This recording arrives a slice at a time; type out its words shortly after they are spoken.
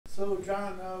So,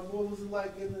 John, what was it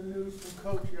like in the news from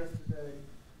Coach yesterday?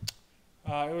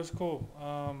 It was cool.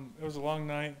 It was a long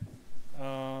night.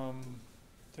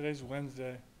 Today's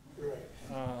Wednesday.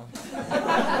 Lost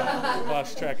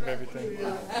track of everything.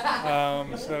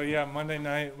 So yeah, Monday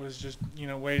night was just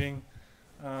waiting.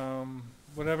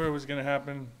 Whatever was gonna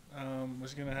happen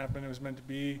was gonna happen. It was meant to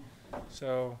be.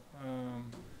 So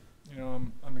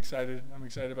I'm excited. I'm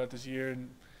excited about this year and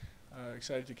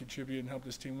excited to contribute and help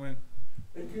this team win.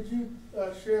 And could you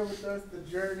share with us the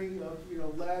journey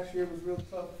of last year was real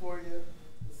tough for you,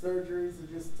 the surgeries, and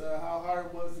just how hard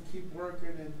it was to keep working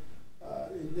and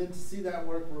then to see that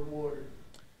work rewarded?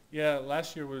 Yeah,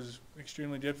 last year was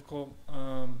extremely difficult.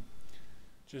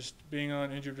 Just being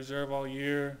on injured reserve all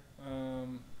year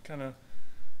kind of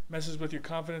messes with your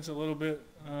confidence a little bit.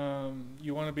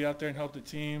 You want to be out there and help the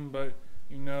team, but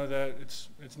you know that it's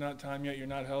not time yet. You're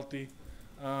not healthy.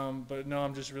 But no,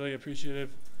 I'm just really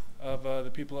appreciative of the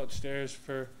people upstairs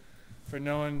for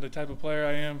knowing the type of player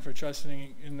I am, for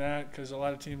trusting in that, because a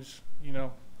lot of teams,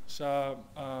 saw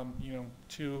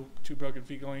two broken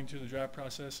feet going into the draft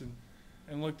process and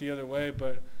looked the other way.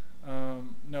 But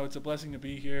no, it's a blessing to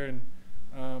be here, and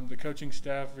the coaching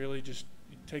staff really just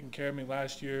taking care of me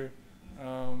last year.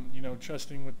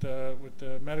 Trusting with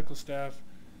the medical staff.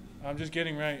 I'm just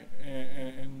getting right,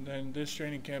 and then this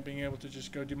training camp, being able to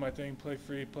just go do my thing, play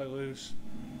free, play loose,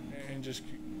 and just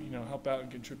help out and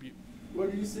contribute.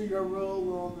 What do you see your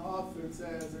role on offense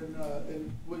as, and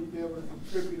will you be able to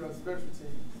contribute on special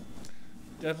teams?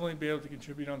 Definitely be able to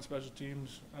contribute on special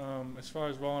teams. As far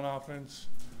as role on offense,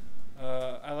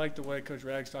 I like the way Coach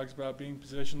Rags talks about being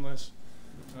positionless.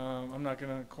 I'm not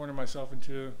going to corner myself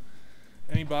into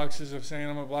any boxes of saying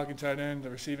I'm a blocking tight end, a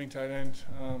receiving tight end.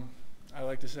 I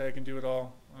like to say I can do it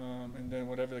all, and then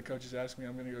whatever the coaches ask me,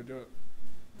 I'm going to go do it.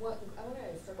 I want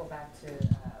to circle back to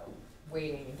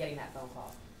waiting and getting that phone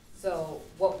call. So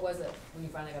what was it when you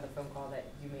finally got the phone call that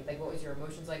you made? Like, what was your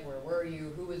emotions like? Where were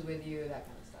you? Who was with you? That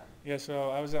kind of stuff. Yeah, so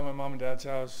I was at my mom and dad's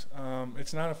house.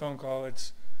 It's not a phone call.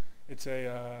 It's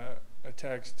a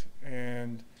text,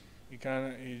 and you're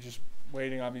just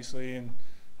waiting, obviously, and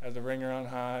have the ringer on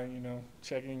high.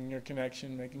 Checking your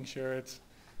connection, making sure it's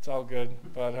all good.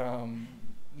 But I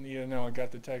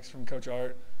got the text from Coach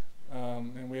Art,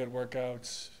 and we had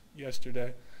workouts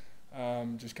yesterday.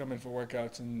 Just come in for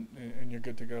workouts and you're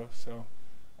good to go. So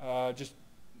just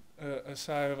a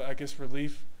sigh of, I guess,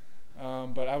 relief.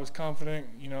 But I was confident.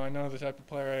 I know the type of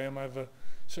player I am. I have a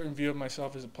certain view of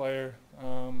myself as a player,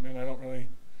 and I don't really,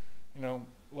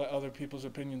 let other people's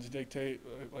opinions dictate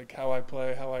like how I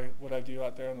play, what I do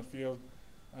out there on the field.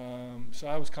 So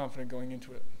I was confident going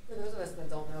into it. For those of us that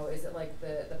don't know, is it like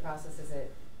the process? Is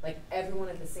it like everyone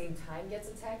at the same time gets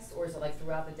a text, or is it like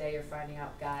throughout the day you're finding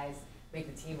out guys make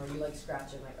the team, or you like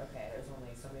scratching like, okay, there's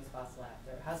only so many spots left,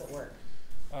 or how's it work?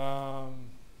 I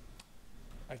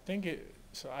think it.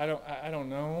 So I don't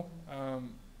know.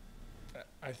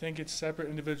 I think it's separate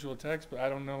individual text, but I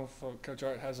don't know if Coach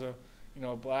Art has a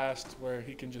blast where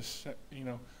he can just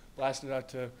blast it out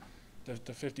to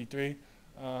the 53.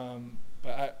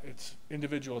 But it's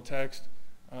individual text,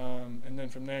 and then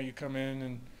from there you come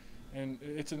in and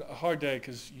it's a hard day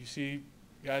because you see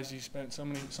guys you spent so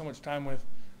much time with.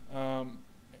 And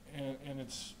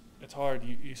it's hard.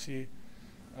 You see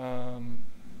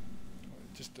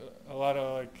just a lot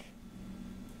of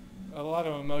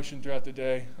emotion throughout the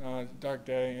day, dark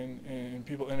day, and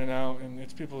people in and out, and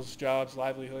it's people's jobs,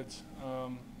 livelihoods,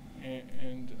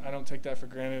 and I don't take that for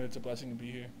granted. It's a blessing to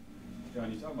be here. John,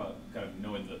 you talk about kind of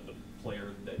knowing the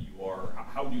player that you are.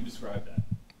 How would you describe that?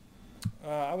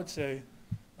 I would say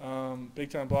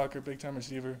big-time blocker, big-time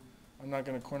receiver. I'm not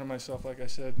going to corner myself, like I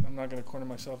said. I'm not going to corner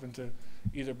myself into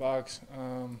either box.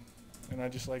 And I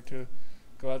just like to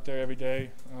go out there every day,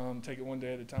 take it one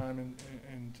day at a time, and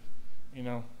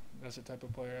that's the type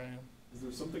of player I am. Is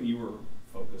there something you were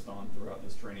focused on throughout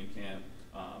this training camp,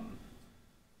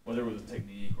 whether it was a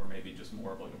technique or maybe just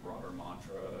more of like a broader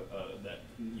mantra that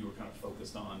you were kind of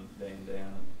focused on day in, day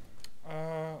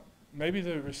out? Maybe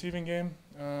the receiving game,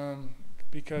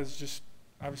 because just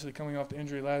obviously coming off the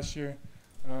injury last year,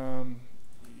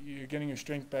 you're getting your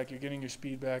strength back, you're getting your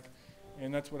speed back,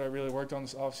 and that's what I really worked on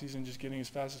this offseason, just getting as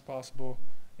fast as possible,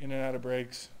 in and out of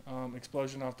breaks,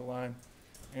 explosion off the line.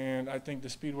 And I think the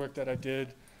speed work that I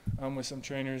did with some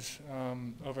trainers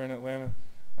over in Atlanta,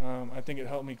 I think it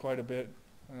helped me quite a bit.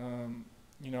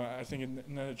 I think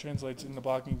it translates in the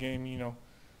blocking game,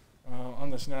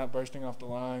 on the snap, bursting off the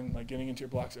line, like getting into your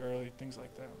blocks early, things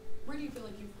like that. Where do you feel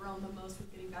like you've grown the most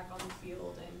with getting back on the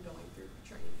field and going through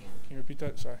training camp? Can you repeat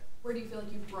that? Sorry. Where do you feel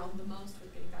like you've grown the most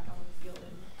with getting back on the field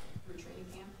and through training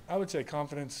camp? I would say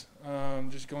confidence.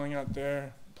 Just going out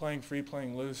there, playing free,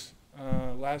 playing loose.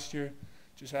 Last year,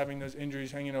 just having those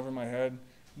injuries hanging over my head,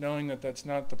 knowing that that's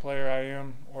not the player I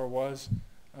am or was,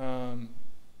 and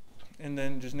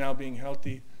then just now being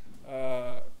healthy,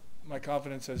 my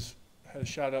confidence has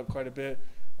shot up quite a bit,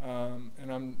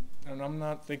 and I'm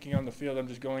not thinking on the field. I'm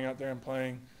just going out there and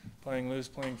playing loose,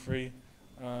 playing free,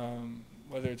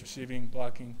 whether it's receiving,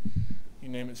 blocking, you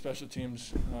name it, special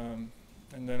teams,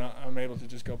 and then I'm able to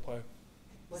just go play.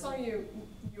 Saw you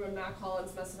and Matt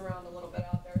Collins messing around a little bit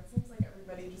out there. It seems like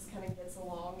everybody just kind of gets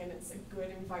along and it's a good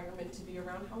environment to be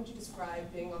around. How would you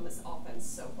describe being on this offense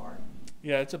so far?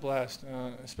 Yeah, it's a blast,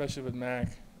 especially with Mac.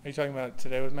 Are you talking about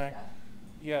today with Mac?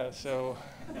 Yeah, so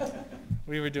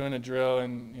we were doing a drill,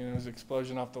 and it was an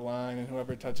explosion off the line, and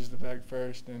whoever touches the bag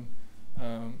first, and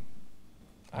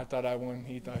I thought I won,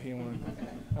 he thought he won.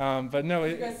 But no,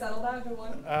 Did you guys settle that? Who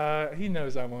won? he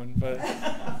knows I won, but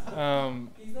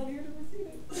He's not here to receive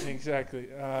it. exactly.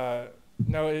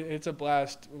 No, it's a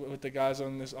blast with the guys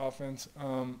on this offense.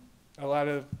 A lot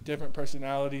of different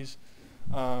personalities,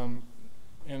 and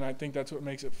I think that's what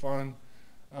makes it fun.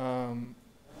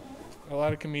 A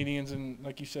lot of comedians, and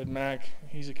like you said, Mac,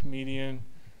 he's a comedian.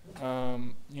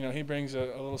 He brings a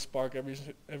little spark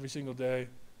every single day,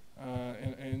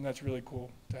 and that's really cool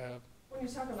to have. When you're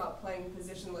talking about playing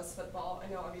positionless football, I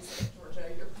know obviously at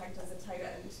Georgia you're pegged as a tight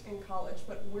end in college,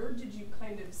 but where did you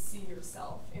kind of see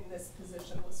yourself in this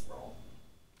positionless role?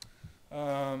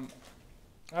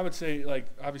 I would say, like,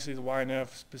 obviously the Y and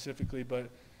F specifically, but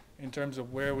in terms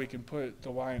of where we can put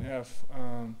the Y and F,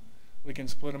 we can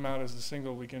split them out as a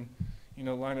single. We can,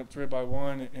 line up 3 by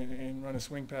 1 and run a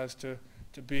swing pass to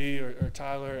B or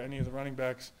Tyler, any of the running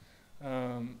backs.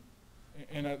 And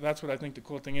that's what I think the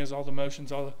cool thing is, all the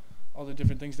motions, all the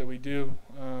different things that we do.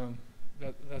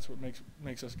 That's what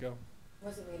makes us go.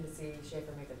 What does it mean to see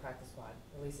Schaefer make the practice squad?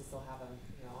 At least to still have him,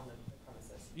 on the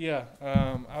premises. Yeah,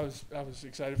 I was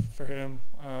excited for him,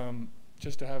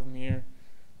 just to have him here.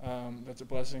 That's a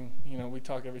blessing. We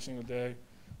talk every single day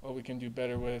what we can do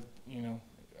better with.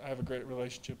 I have a great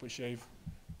relationship with Schaefer.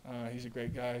 He's a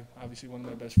great guy, obviously one of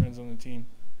my best friends on the team.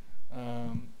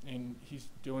 And he's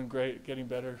doing great, getting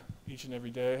better each and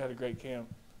every day. Had a great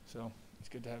camp, so it's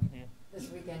good to have him here. This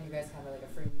weekend, you guys have like a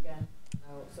free weekend.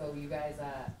 So you guys,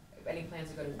 any plans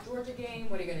to go to the Georgia game?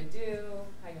 What are you gonna do?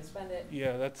 How are you gonna spend it?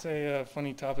 Yeah, that's a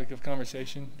funny topic of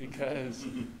conversation because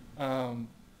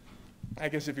I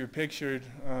guess if you're pictured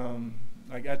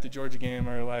like at the Georgia game,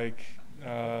 or like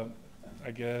I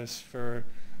guess for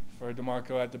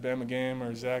DeMarco at the Bama game,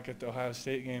 or Zach at the Ohio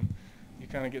State game, you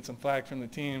kind of get some flack from the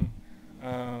team,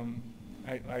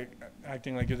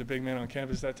 acting like you're the big man on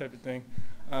campus, that type of thing.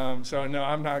 So no,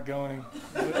 I'm not going.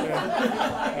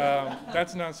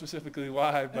 That's not specifically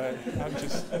why, but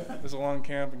it was a long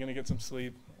camp. I'm gonna get some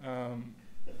sleep. I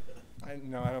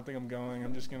don't think I'm going.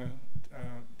 I'm just gonna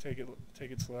take it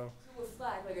slow. So what's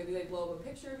flag? Like, do they blow up a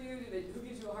picture of you? Who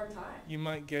gives you a hard time? You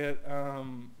might get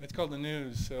it's called the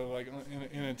news. So like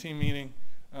in a team meeting,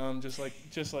 just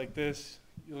like this,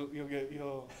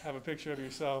 you'll have a picture of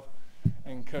yourself,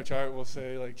 and Coach Art will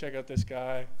say, like, check out this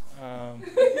guy.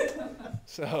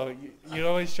 So you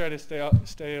always try to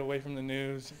stay away from the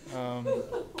news,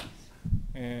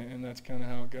 and that's kind of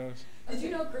how it goes. Did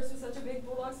you know Chris was such a big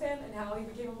Bulldogs fan, and how he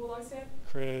became a Bulldogs fan?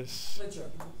 Chris,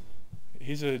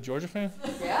 he's a Georgia fan?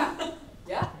 Yeah.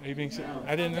 I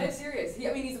didn't know. I'm serious.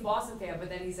 He's a Boston fan, but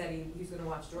then he said he's going to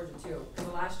watch Georgia too.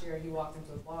 Because last year he walked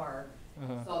into a bar,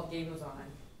 saw the game was on,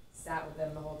 sat with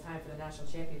them the whole time for the national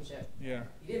championship. Yeah.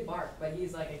 He didn't bark, but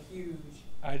he's like a huge.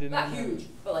 I didn't. Not huge,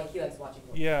 but like he likes watching.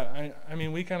 Yeah, I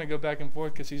mean, we kind of go back and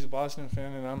forth because he's a Boston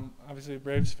fan and I'm obviously a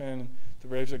Braves fan. And the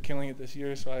Braves are killing it this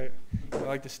year, so I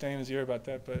like to stay in his ear about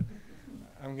that. But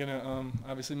I'm gonna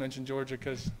obviously mention Georgia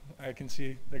because I can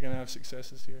see they're gonna have success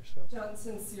this year. So. John,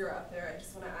 since you're up there, I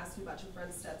just want to ask you about your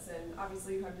friend Stetson.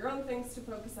 Obviously, you have your own things to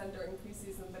focus on during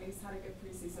preseason, but he's had a good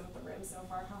preseason with the Rams so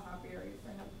far. How happy are you for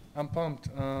him? I'm pumped.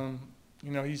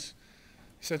 He's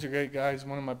such a great guy. He's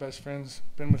one of my best friends.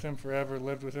 Been with him forever.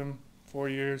 Lived with him 4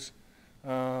 years,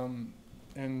 and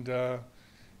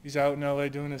he's out in LA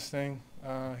doing his thing. We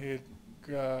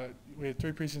had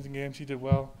 3 preseason games. He did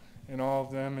well in all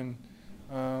of them, and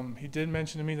he did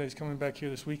mention to me that he's coming back here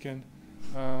this weekend,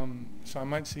 so I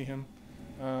might see him.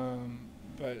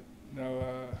 But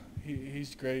no,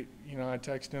 he's great. I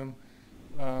text him,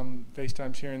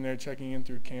 FaceTimes here and there, checking in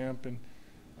through camp, and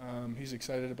he's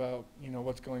excited about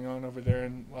what's going on over there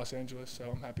in Los Angeles, so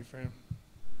I'm happy for him.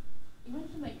 You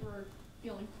mentioned that you were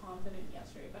feeling confident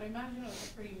yesterday, but I imagine it was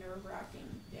a pretty nerve-wracking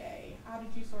day. How did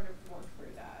you sort of work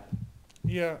through that?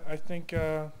 Yeah, I think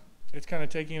it's kind of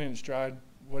taking it in stride.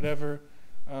 Whatever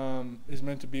is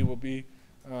meant to be will be.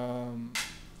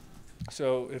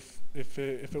 So if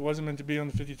it wasn't meant to be on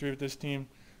the 53 with this team,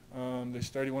 there's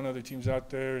 31 other teams out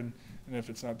there, and if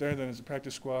it's not there, then it's a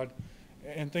practice squad,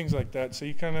 and things like that. So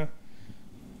you kind of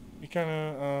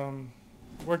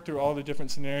work through all the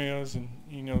different scenarios, and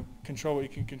control what you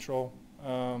can control.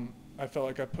 I felt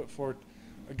like I put forth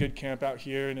a good camp out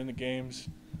here and in the games,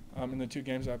 in the 2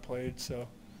 games I played. So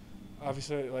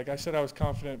obviously, like I said, I was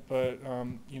confident, but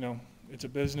it's a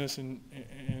business, and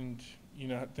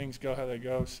things go how they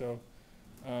go. So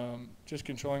just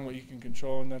controlling what you can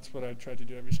control, and that's what I tried to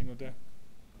do every single day.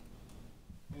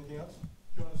 Anything else?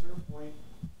 John, is there a point,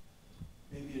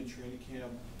 maybe in training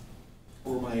camp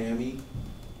or Miami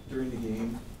during the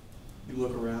game, you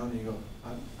look around and you go,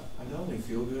 I not only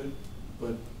feel good,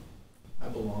 but I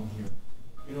belong here.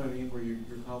 You know what I mean? Where your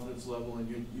confidence level, and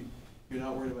you're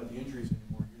not worried about the injuries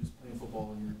anymore. You're just playing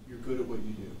football, and you're good at what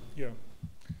you do.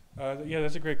 Yeah,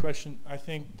 that's a great question. I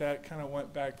think that kind of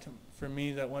went back to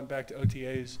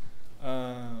OTAs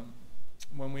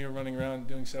when we were running around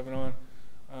doing 7-on.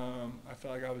 I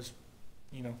felt like I was,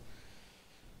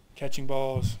 catching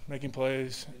balls, making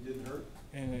plays. It didn't hurt.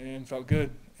 And felt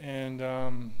good. And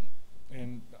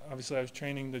obviously I was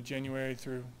training the January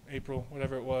through April,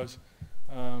 whatever it was.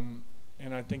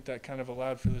 And I think that kind of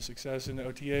allowed for the success in the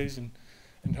OTAs and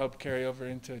helped carry over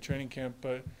into training camp.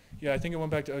 But yeah, I think it went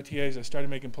back to OTAs. I started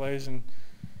making plays, and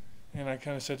I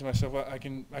kind of said to myself, well, I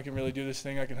can really do this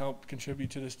thing. I can help contribute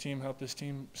to this team, help this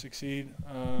team succeed.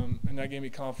 And that gave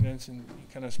me confidence, and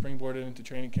kind of springboarded into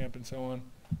training camp and so on.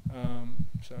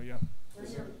 So yeah. I'm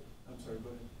sorry, go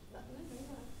ahead.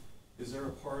 Is there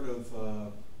a part of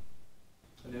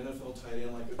an NFL tight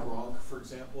end like a Gronk, for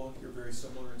example? You're very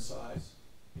similar in size.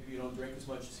 Maybe you don't drink as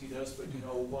much as he does, but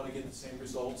want to get the same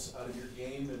results out of your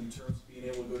game in terms of being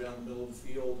able to go down the middle of the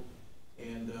field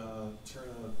and turn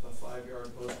a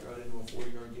 5-yard post route into a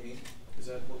 40-yard gain. Is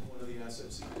that one of the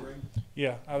assets that you bring?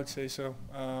 Yeah, I would say so.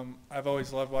 I've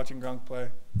always loved watching Gronk play.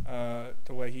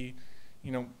 The way he,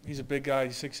 he's a big guy.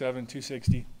 He's 6'7",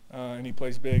 260, and he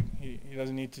plays big. He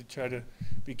doesn't need to try to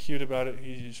be cute about it.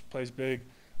 He just plays big,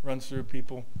 runs through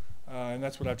people. And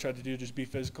that's what I've tried to do, just be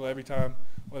physical every time,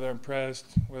 whether I'm pressed,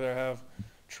 whether I have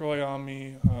Troy on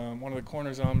me, one of the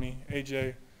corners on me,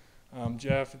 AJ,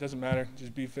 Jeff, it doesn't matter,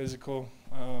 just be physical.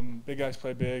 Big guys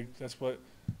play big. That's what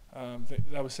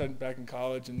that was said back in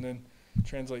college, and then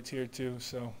translates here too,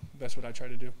 so that's what I try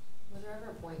to do. Was there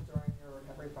ever a point during your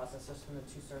recovery process, just from the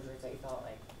 2 surgeries, that you felt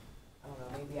like, I don't know,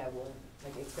 maybe I won't,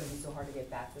 like it's going to be so hard to get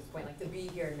back to this point, like to be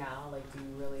here now, like do you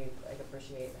really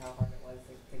appreciate how hard it was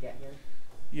to get here?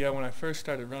 Yeah, when I first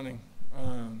started running,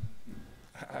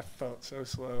 I felt so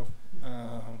slow,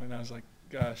 and I was like,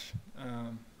 gosh,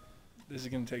 this is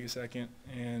going to take a second,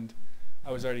 and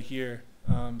I was already here,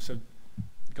 so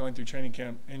going through training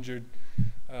camp injured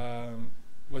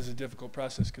was a difficult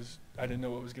process because I didn't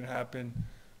know what was going to happen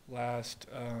last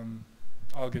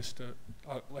August.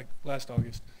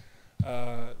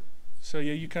 So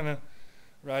yeah, you kind of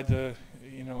ride the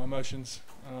emotions.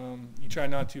 You try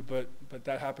not to, but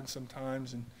that happens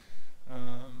sometimes, and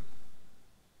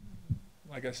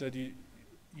like I said, you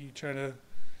try to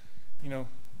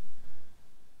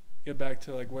get back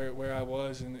to like where I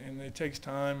was, and it takes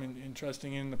time and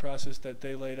trusting in the process that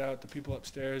they laid out, the people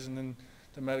upstairs, and then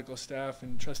the medical staff,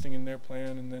 and trusting in their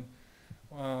plan, and then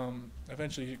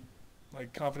eventually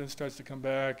like confidence starts to come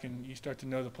back, and you start to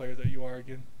know the player that you are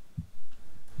again.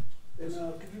 And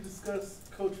could you discuss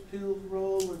Coach Peel's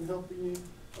role in helping you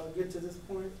get to this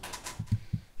point?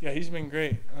 Yeah, he's been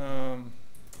great.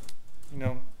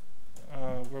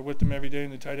 We're with him every day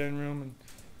in the tight end room, and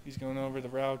he's going over the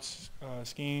routes,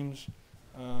 schemes,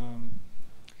 kind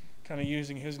of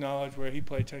using his knowledge where he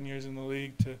played 10 years in the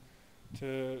league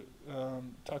to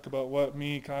talk about what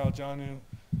me, Kyle, Janu,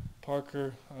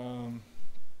 Parker,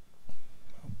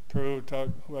 Peru,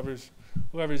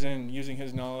 whoever's in, using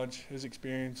his knowledge, his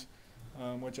experience,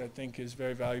 which I think is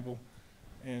very valuable,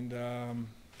 and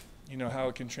how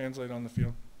it can translate on the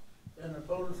field. And a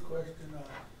bonus question,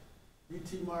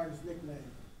 B.T. Martin's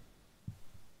nickname.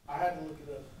 I had to look it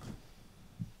up.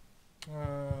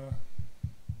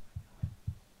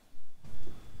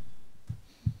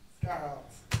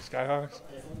 Skyhawks. Skyhawks?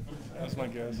 That's my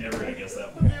guess. Never gonna guess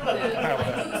that one.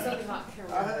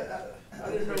 I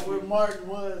didn't know where Martin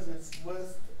was. It's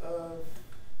west of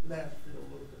Nashville a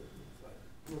little bit.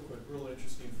 Real quick, real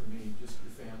interesting for me, just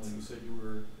your family. You said you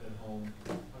were at home.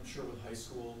 I'm sure with high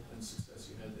school and success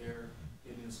you had there,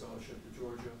 getting a scholarship to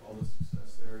Georgia, all the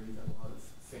success there, you've had a lot of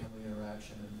family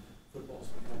interaction, and football's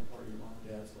become part of your mom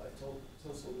and dad's life. Tell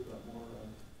us a little bit more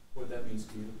what that means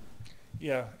to you.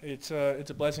 Yeah, it's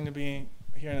a blessing to be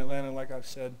here in Atlanta, like I've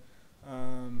said,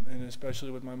 and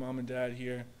especially with my mom and dad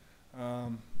here.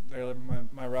 They're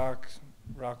my rocks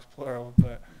plural,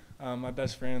 but my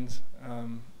best friends.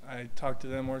 I talk to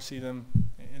them or see them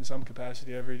in some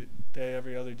capacity every day,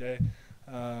 every other day.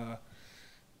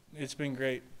 It's been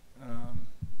great.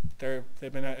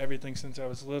 They've been at everything since I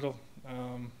was little.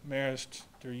 Marist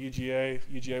through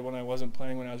UGA when I wasn't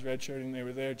playing, when I was redshirting, they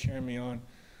were there cheering me on.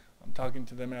 I'm talking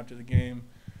to them after the game.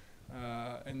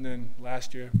 And then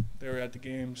last year, they were at the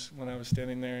games when I was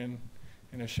standing there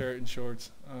in a shirt and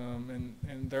shorts.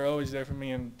 And they're always there for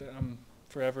me, and I'm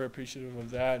forever appreciative of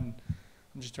that. And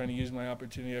I'm just trying to use my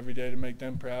opportunity every day to make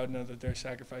them proud, know that their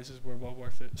sacrifices were well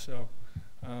worth it. So,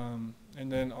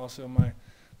 and then also my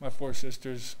 4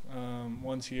 sisters,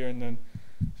 one's here, and then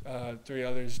 3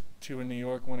 others, 2 in New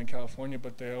York, 1 in California,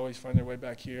 but they always find their way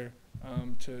back here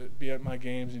to be at my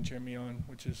games and cheer me on,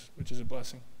 which is a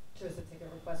blessing. So is the ticket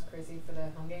request crazy for the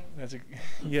home game?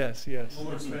 Yes.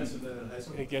 More expensive than in high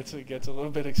school. It gets a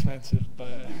little bit expensive,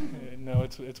 but no,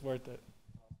 it's worth it.